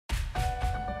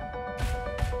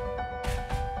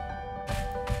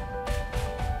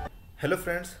Hello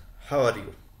friends, how are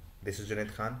you? This is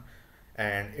Junaid Khan,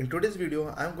 and in today's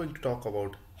video I'm going to talk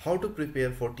about how to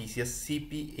prepare for TCS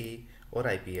CPA or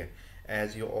IPA.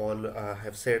 As you all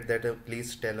have said that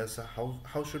please tell us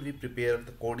how should we prepare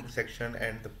the coding section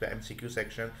and the MCQ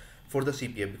section for the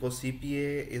CPA, because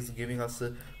CPA is giving us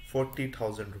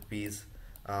 40,000 rupees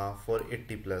for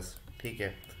 80 plus.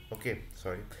 Okay, okay,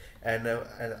 sorry. And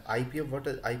IPA, what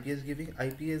IPA is giving?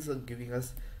 IPA is giving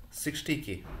us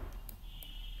 60k.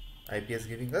 IPA is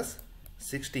giving us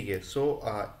 60k. So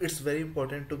it's very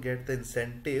important to get the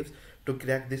incentives to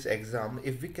crack this exam.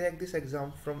 If we crack this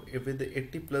exam with the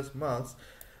 80 plus marks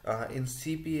in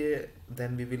CPA,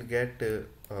 then we will get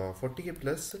 40k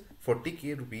plus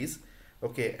 40k rupees.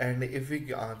 Okay, and if we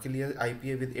clear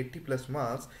IPA with 80 plus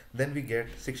marks, then we get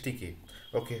 60k.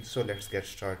 Okay, so let's get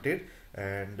started.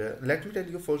 And let me tell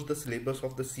you first the syllabus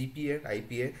of the CPA and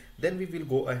IPA, then we will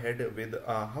go ahead with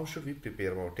how should we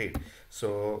prepare about it.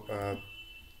 So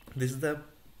this is the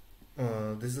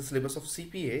syllabus of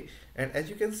CPA, and as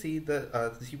you can see the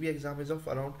CPA exam is of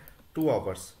around 2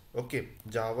 hours. Okay,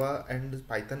 Java and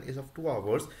Python is of 2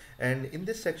 hours, and in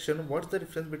this section what's the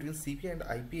difference between CPA and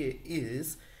IPA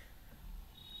is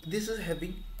this is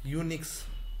having Unix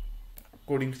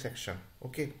coding section.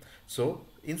 Okay, so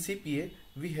in CPA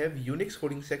we have Unix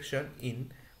coding section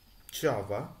in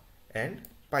Java and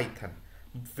Python,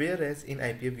 whereas in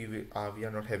IPA we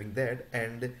are not having that,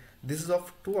 and this is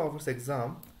of 2 hours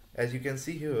exam as you can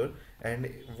see here.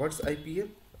 And what's IPA?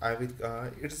 I will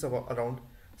it is about around,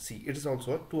 see, it is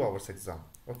also a 2 hours exam.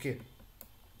 Okay,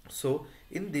 so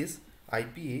in this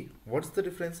IPA, what's the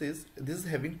difference is this is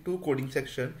having two coding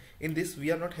section. In this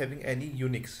we are not having any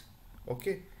Unix.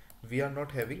 Okay, we are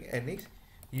not having any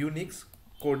Unix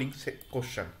coding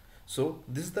question. So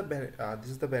this is the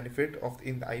benefit of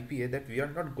in the IPA, that we are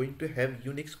not going to have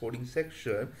Unix coding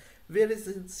section, whereas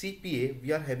in CPA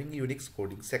we are having Unix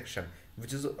coding section,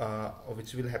 which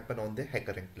will happen on the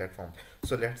HackerRank platform.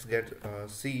 So let's get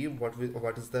see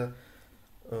what is the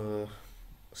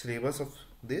syllabus of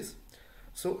this.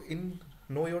 So in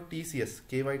Know Your TCS,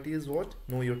 KYT is what?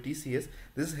 Know Your TCS.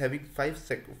 This is having five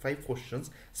questions.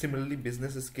 Similarly,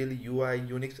 business skill, UI,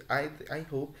 Unix. I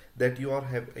hope that you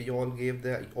all gave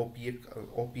the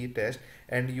OPA test,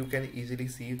 and you can easily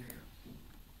see.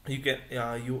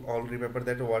 You all remember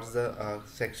that what's the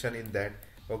section in that.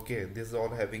 Okay, this is all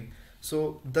having.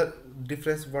 So the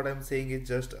difference what I'm saying is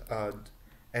just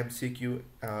MCQ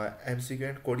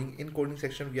and coding. In coding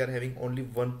section we are having only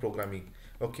one programming.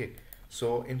 Okay,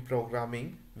 so in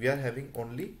programming we are having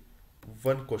only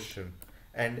one question,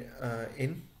 and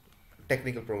in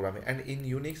technical programming, and in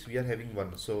Unix we are having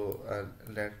one. So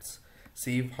let's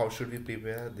see how should we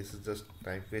prepare. This is just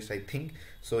time waste, I think.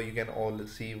 So you can all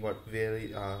see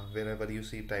wherever you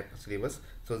see type syllabus,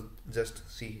 so just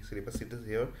see syllabus, it is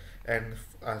here. And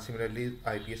similarly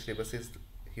IPA syllabus is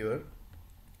here.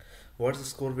 What's the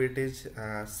score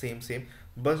weightage? Same,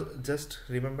 but just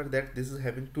remember that this is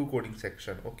having two coding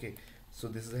section. Okay, so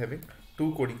this is having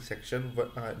two coding section,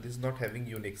 but this is not having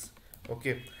Unix.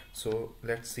 Okay, so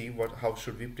let's see how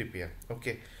should we prepare.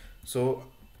 Okay, so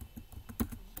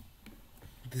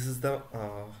this is the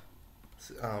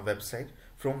website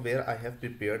from where I have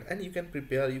prepared, and you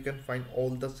can find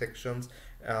all the sections.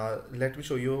 Let me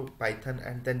show you Python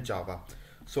and then Java.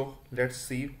 So let's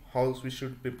see how we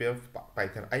should prepare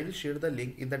Python. I will share the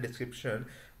link in the description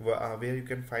where you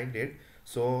can find it.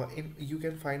 So you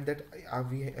can find that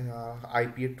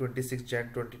IPA 26 Jan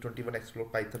 2021 explore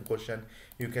Python question.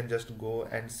 You can just go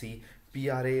and see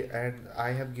PRA, and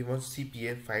I have given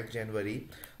CPA 5 January.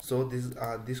 So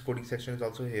this coding section is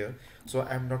also here. So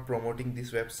I'm not promoting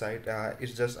this website.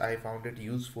 It's just I found it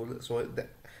useful. So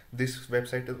this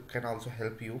website can also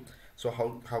help you. So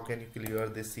how can you clear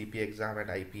this CPA exam and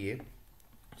IPA?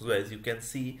 So as you can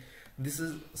see, this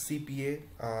is CPA.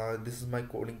 This is my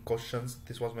coding questions.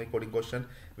 This was my coding question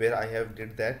where I have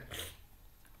did that.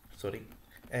 Sorry,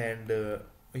 and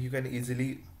you can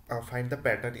easily find the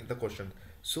pattern in the question.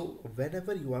 So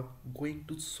whenever you are going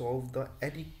to solve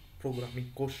any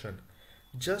programming question,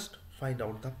 just find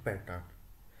out the pattern.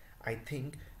 I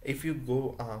think if you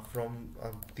go from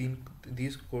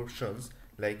these questions,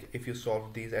 like if you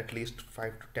solve these at least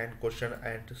 5 to 10 question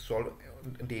and solve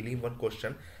daily one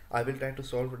question, I will try to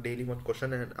solve daily one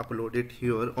question and upload it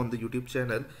here on the YouTube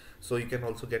channel, so you can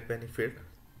also get benefit.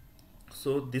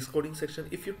 So this coding section,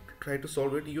 if you try to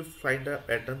solve it, you find a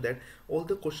pattern that all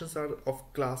the questions are of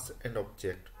class and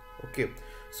object. Okay,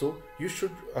 so you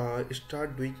should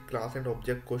start doing class and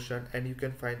object question, and you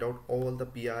can find out all the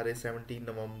PRA 17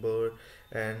 November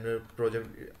and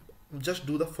project. Just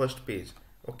do the first page.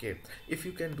 Okay, if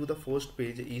you can do the first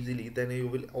page easily, then you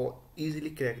will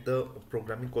easily crack the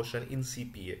programming question in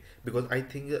CPA, because I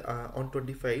think on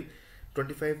 25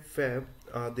 Feb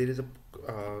there is a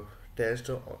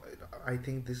test. I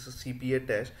think this is CPA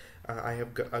test. I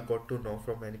got to know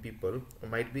from many people.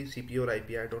 Might be CPA or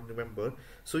IPA, I don't remember.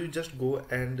 So you just go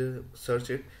and search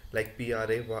it like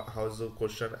PRA. How's the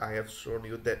question? I have shown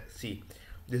you that. See,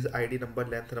 this is ID number,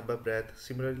 length number, breadth.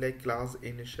 Similarly, like class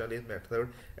initial is method,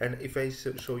 and if I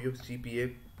show you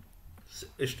CPA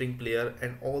string player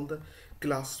and all the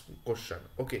class question.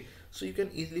 Okay, so you can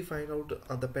easily find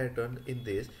out the pattern in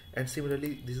this. And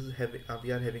similarly, this is having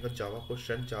we are having a Java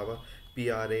question, Java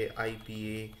PRA,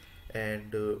 IPA,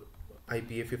 and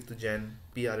IPA 5th gen,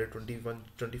 PRA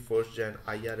 21st gen,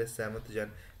 IRS 7th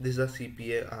gen. This is a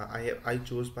CPA. I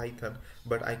chose Python,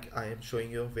 but I am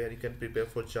showing you where you can prepare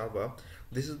for Java.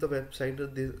 This is the website.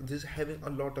 This is having a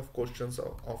lot of questions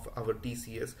of our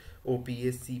TCS,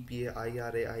 OPA, CPA,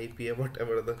 IRA, IPA,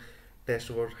 whatever the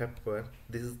test would happen.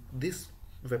 This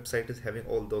website is having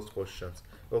all those questions.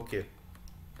 Okay,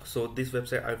 so this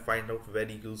website I find out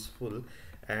very useful.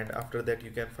 And after that,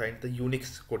 you can find the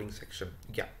Unix coding section.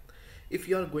 Yeah, if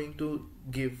you are going to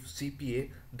give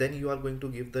CPA, then you are going to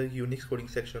give the Unix coding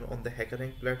section on the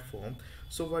HackerRank platform.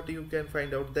 So what you can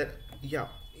find out that, yeah,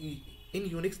 in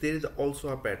Unix there is also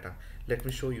a pattern. Let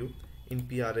me show you in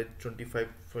PRA 25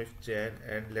 5th gen,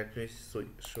 and let me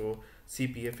show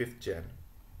CPA 5th gen.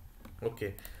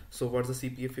 Okay, so what's the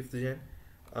CPA 5th gen?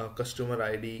 Customer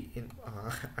ID in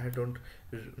I don't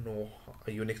know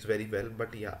Unix very well,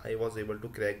 but yeah, I was able to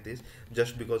crack this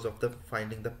just because of the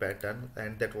finding the pattern,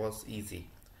 and that was easy.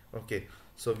 Okay,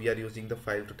 so we are using the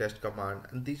file to test command,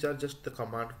 and these are just the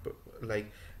command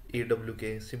like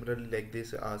AWK. Similarly, like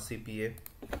this CPA,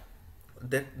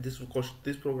 that this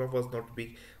program was not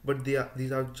big, but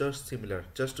these are just similar.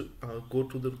 Just go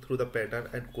to the through the pattern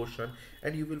and question,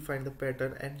 and you will find the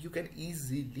pattern, and you can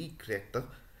easily crack the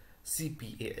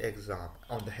CPA exam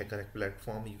on the HackerRank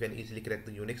platform. You can easily crack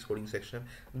the Unix coding section.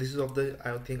 This is of the,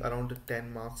 I think, around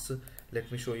 10 marks.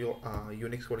 Let me show you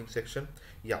Unix coding section.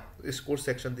 Yeah, score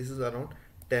section. This is around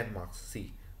 10 marks.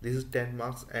 See, this is 10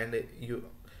 marks, and you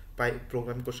by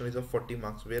programming question is of 40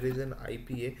 marks. Whereas in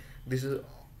IPA, this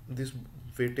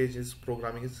weightage is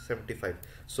programming is 75.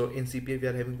 So in CPA we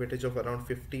are having weightage of around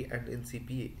 50, and in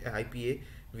IPA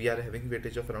we are having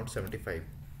weightage of around 75.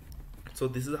 So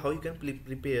this is how you can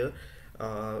prepare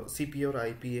CPA or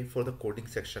IPA for the coding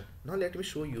section. Now let me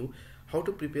show you how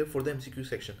to prepare for the MCQ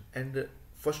section. And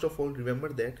first of all, remember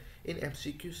that in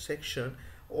MCQ section,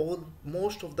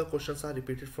 most of the questions are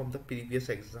repeated from the previous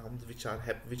exams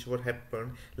which were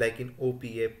happened, like in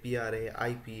OPA, PRA,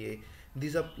 IPA.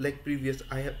 These are like previous.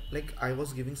 I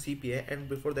was giving CPA, and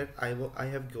before that I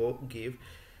have gave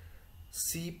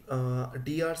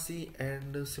DRC,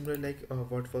 and similar like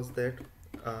what was that?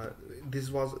 This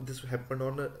happened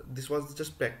on this was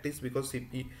just practice, because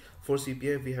for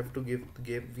CPA we have to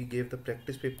give the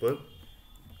practice paper.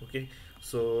 Okay,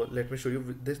 so let me show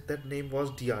you this. That name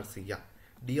was DRC. Yeah,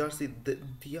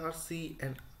 DRC,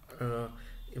 and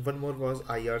one more was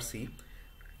IRC,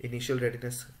 initial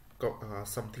readiness,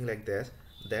 something like that.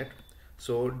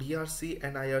 So DRC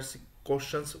and IRC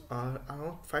questions are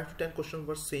around 5 to 10 questions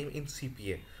were same in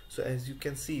CPA. So as you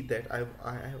can see that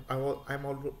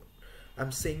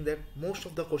I'm saying that most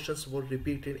of the questions were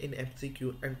repeated in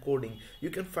MCQ and coding. You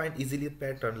can find easily a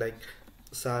pattern like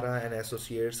Sarah and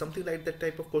Associates, something like that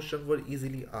type of question were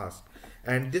easily asked.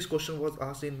 And this question was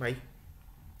asked in my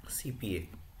CPA.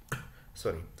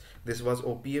 Sorry, this was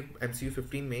OPA MCQ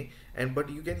 15 May, and but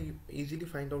you can easily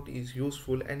find out is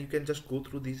useful, and you can just go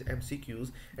through these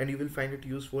MCQs and you will find it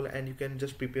useful, and you can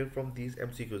just prepare from these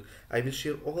MCQs. I will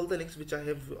share all the links which I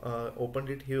have opened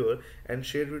it here and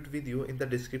shared it with you in the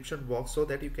description box, so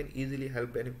that you can easily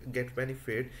help and get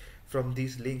benefit from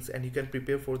these links, and you can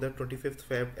prepare for the 25th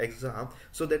Feb exam,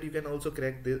 so that you can also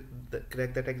crack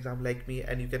crack that exam like me,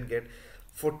 and you can get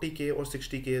 40k or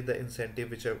 60k the incentive,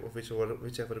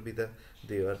 whichever be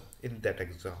there in that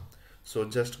exam. So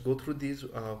just go through these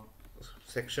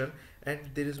section. And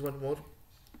there is one more,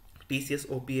 TCS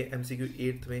OPA MCQ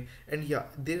 8th May, and yeah,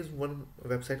 there is one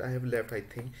website I have left, I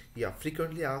think. Yeah,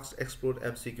 frequently asked explored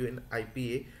MCQ in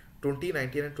IPA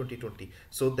 2019 and 2020.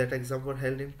 So that exam were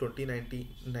held in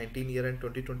 2019 year and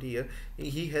 2020 year.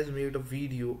 He has made a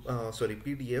video, sorry,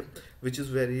 PDF, which is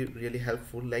very really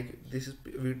helpful. Like this is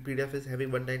PDF is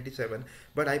having 197,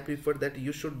 but I prefer that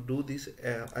you should do this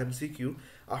MCQ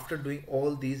after doing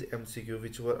all these MCQ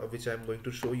which I'm going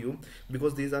to show you,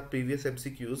 because these are previous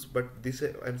MCQs, but this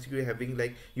MCQ having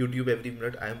like YouTube every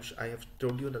minute. I have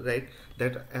told you right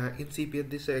that in CPA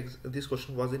this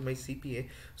question was in my CPA,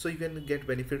 so you can get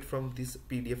benefit from this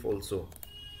PDF also.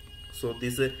 So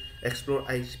this explore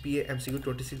IPA MCQ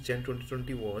 26 Jan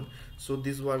 2021. So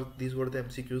these were the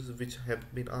MCQs which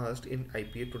have been asked in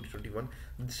IPA 2021.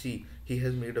 See, he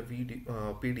has made a video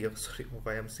PDF. Sorry,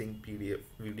 why I'm saying PDF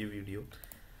video.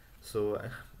 So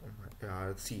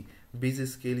see, basic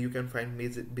skill, you can find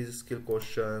basic skill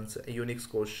questions, Unix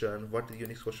question, what the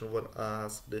Unix question were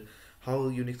asked, how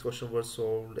Unix question were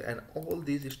solved, and all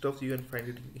these stuff you can find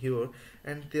it here.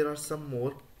 And there are some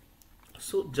more.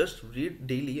 So just read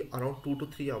daily around 2 to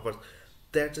 3 hours.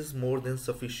 That is more than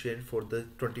sufficient for the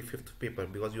 25th paper,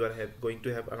 because you are going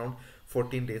to have around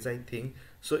 14 days, I think.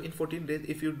 So in 14 days,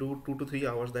 if you do 2 to 3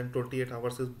 hours, then 28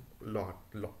 hours is a lot.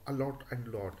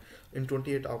 In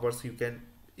 28 hours, you can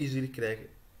easily crack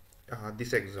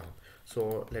this exam.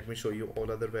 So let me show you all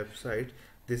other websites.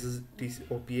 This is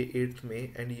TCOPA 8th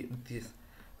May, and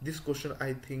this question,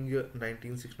 I think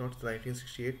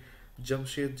 1968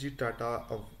 Jamshedji Tata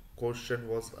question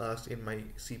was asked in my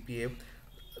CPA.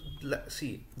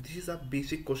 See, these are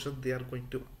basic questions they are going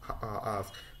to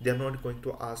ask. They are not going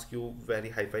to ask you very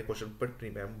high-fi questions, but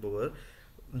remember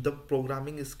the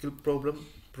programming skill problem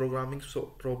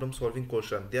solving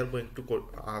question, they are going to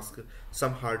ask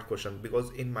some hard question,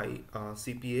 because in my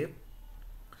CPA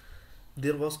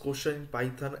there was question in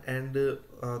Python, and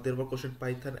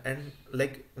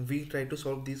like we try to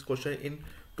solve these question in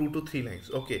 2 to 3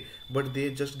 lines. Okay, but they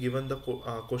just given the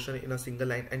question in a single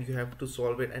line, and you have to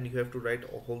solve it, and you have to write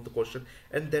all the question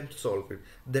and then solve it.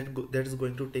 That is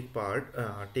going to take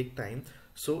time.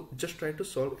 So just try to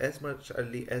solve as much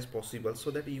early as possible,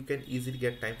 so that you can easily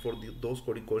get time for those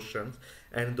coding questions.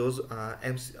 And those I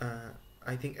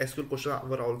think SQL question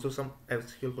were also, some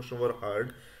SQL question were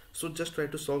hard. So just try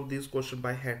to solve these questions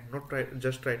by hand, not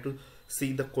just try to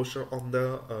see the question on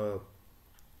the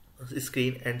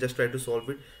screen and just try to solve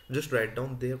it. Just write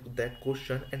down there that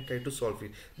question and try to solve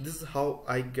it. This is how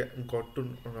I got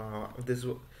to this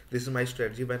is my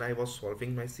strategy when I was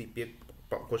solving my CPA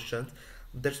questions.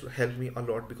 That's helped me a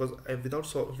lot, because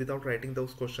without writing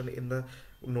those questions in the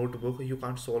notebook, you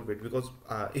can't solve it, because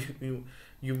you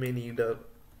may need a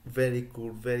very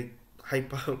good, very high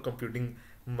power computing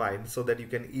mind, so that you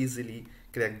can easily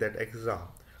crack that exam.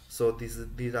 So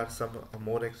these are some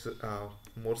more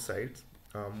sites,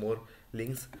 more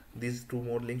links, these two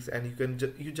more links, and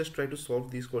you just try to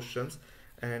solve these questions.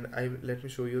 And let me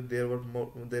show you, there were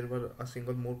a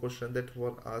single more question that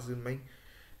were asked in my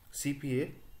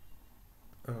CPA,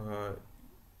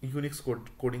 Unix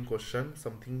coding question,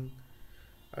 something,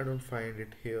 I don't find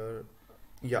it here.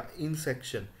 Yeah, in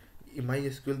section in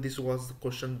MySQL, this was the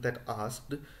question that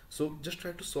asked. So just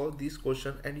try to solve these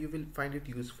questions and you will find it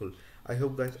useful. I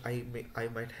hope guys I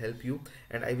might help you,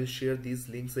 and I will share these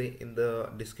links in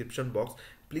the description box.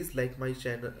 Please like my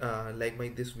channel,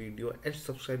 this video, and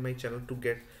subscribe my channel to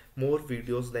get more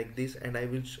videos like this, and I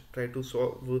will try to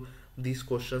solve these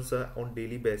questions on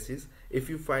daily basis. If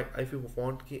you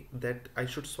want that I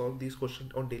should solve these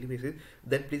questions on daily basis,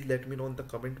 then please let me know in the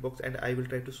comment box, and I will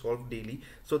try to solve daily,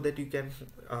 so that you can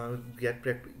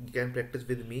practice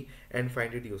with me and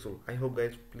find it useful. I hope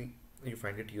guys you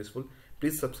find it useful.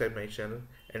 Please subscribe my channel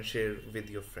and share with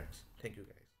your friends. Thank you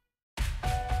guys.